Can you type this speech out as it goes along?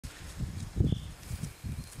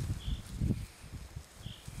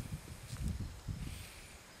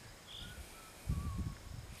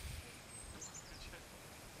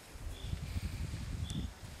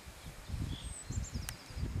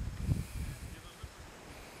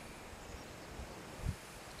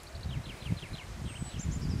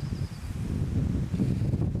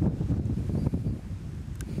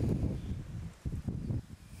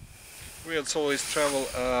We at SoloEast Travel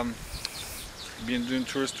been doing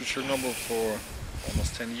tours to Chernobyl for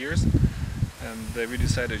almost 10 years, and we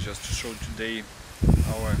decided just to show today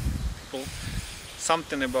our people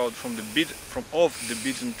something about from off the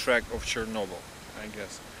beaten track of Chernobyl, I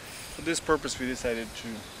guess. For this purpose we decided to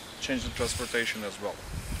change the transportation as well.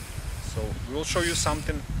 So we will show you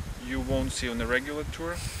something you won't see on a regular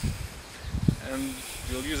tour, and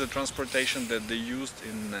we'll use a transportation that they used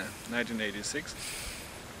in 1986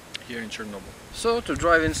 here in Chernobyl. So to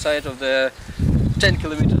drive inside of the 10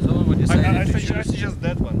 kilometers zone, we decided I to choose... suggest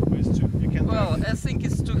that one. You can well, I think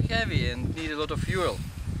it's too heavy and need a lot of fuel.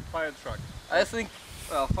 Fire truck. I think,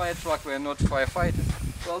 well, fire truck, we're not firefighters.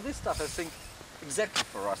 Well, this stuff I think exactly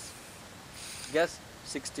for us. Gas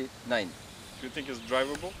 69. Do you think it's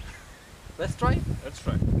drivable? Let's try? Let's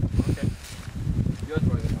try. Okay. You're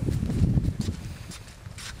driving now.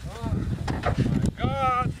 Oh my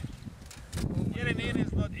God! Getting in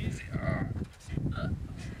is not easy.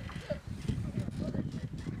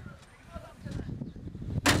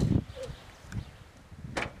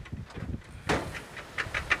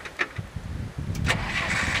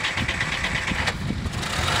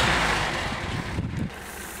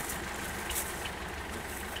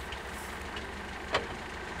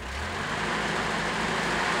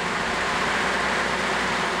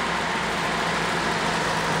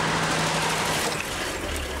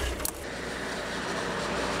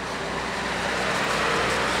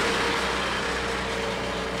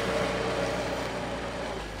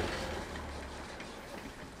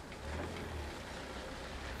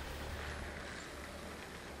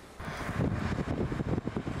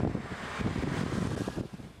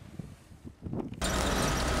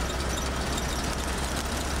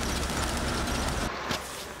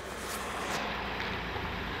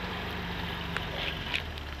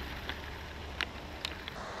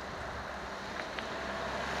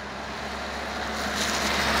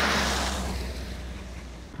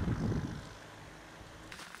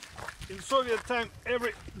 In Soviet time,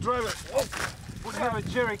 every driver would have a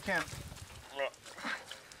jerry can.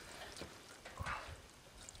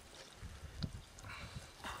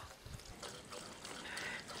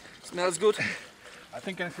 Smells good. I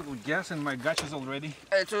think I feel gas in my guts already.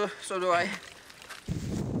 I too, so do I.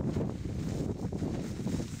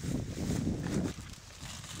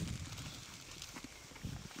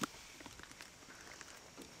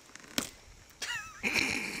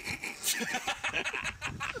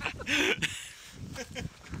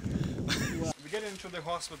 We get into the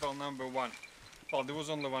hospital number 1. Well, there was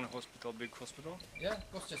only one hospital, big hospital. Yeah, it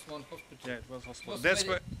was just one hospital. Yeah, it was hospital. Was That's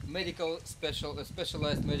where.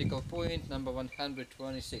 specialized medical point number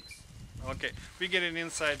 126. Okay, we're getting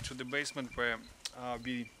inside to the basement where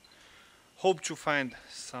we hope to find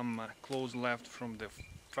some clothes left from the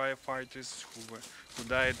firefighters who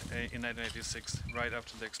died in 1986, right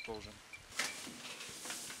after the explosion.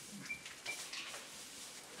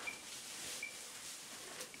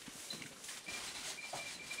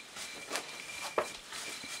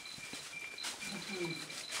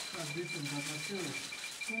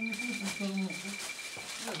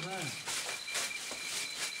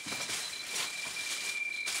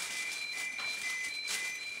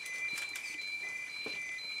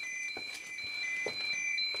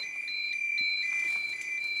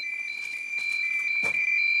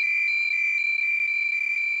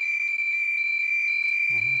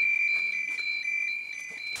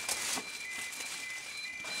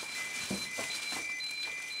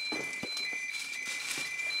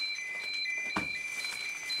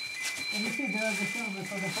 And you see there are the helmets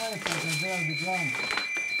for the firefighters there on the ground.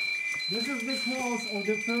 This is the clothes of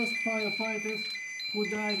the first firefighters who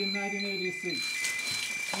died in 1986.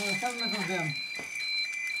 A helmet on them.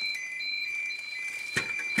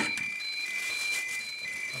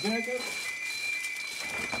 Jacket.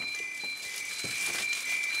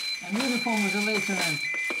 And uniform with a lieutenant.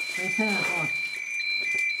 Lieutenant what?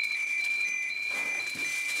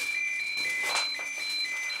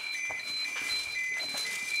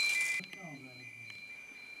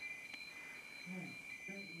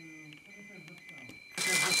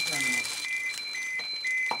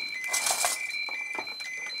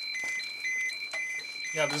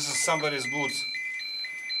 Yeah, this is somebody's boots.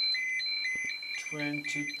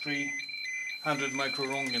 2300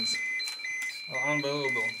 microrongins.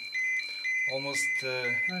 Unbelievable. Almost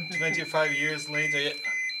 25 years later, yeah,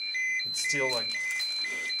 it's still like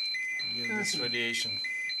this radiation.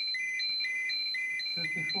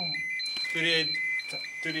 34.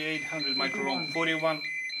 3800 microrongins.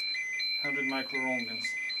 4100 microrongins.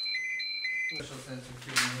 Special sense of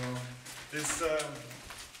humor. This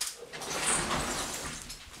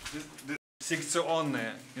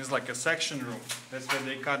Sektionne is like a section room. That's where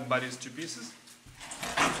they cut bodies to pieces.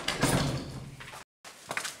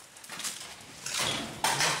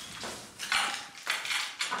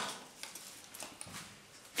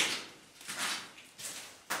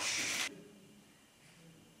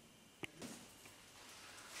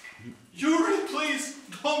 Yuriy, please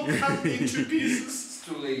don't cut me into pieces. It's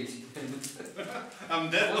too late. I'm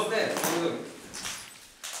dead. What's that? Oh, look.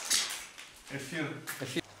 A few.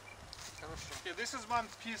 Okay, this is one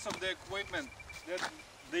piece of the equipment that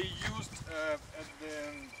they used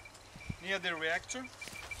near the reactor.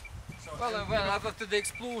 So Well, after the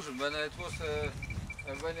explosion, when it was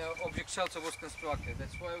when object shelter was constructed,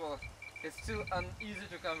 that's why it's still uneasy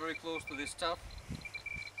to come very close to this stuff.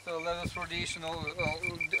 So levels radiation,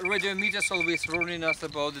 radio meters always warning us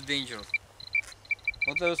about the danger.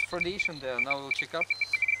 But there's radiation there. Now we'll check up.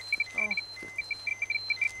 Oh.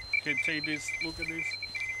 Okay, take this. Look at this.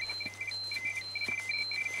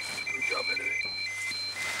 Good job, anyway.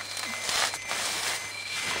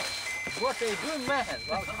 What are you doing, man?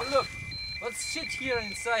 Well, have a look. What's shit here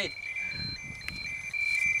inside?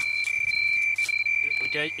 У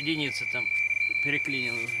тебя единица там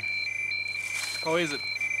переклинила уже. How is it?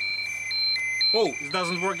 Oh, it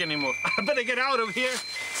doesn't work anymore. I better get out of here.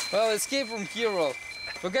 Well, escape from here, well.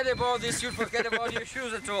 Forget about this, you forget about your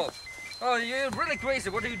shoes at all. Oh, you're really crazy.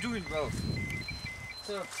 What are you doing, well?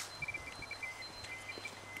 So,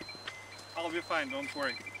 I'll be fine, don't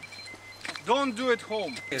worry. Don't do it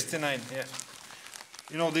home. ST9, yeah.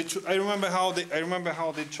 You know, I remember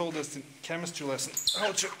how they told us in chemistry lesson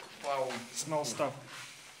how to smell stuff.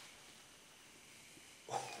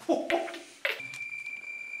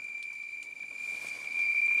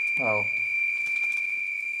 wow.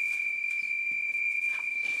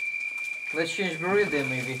 Let's change burrito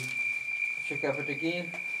maybe. Check up it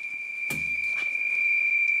again.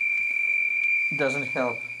 Doesn't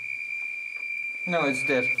help. No, it's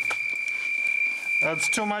dead. That's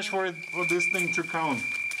too much for this thing to count.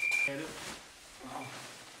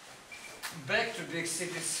 Back to big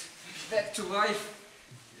cities, back to life.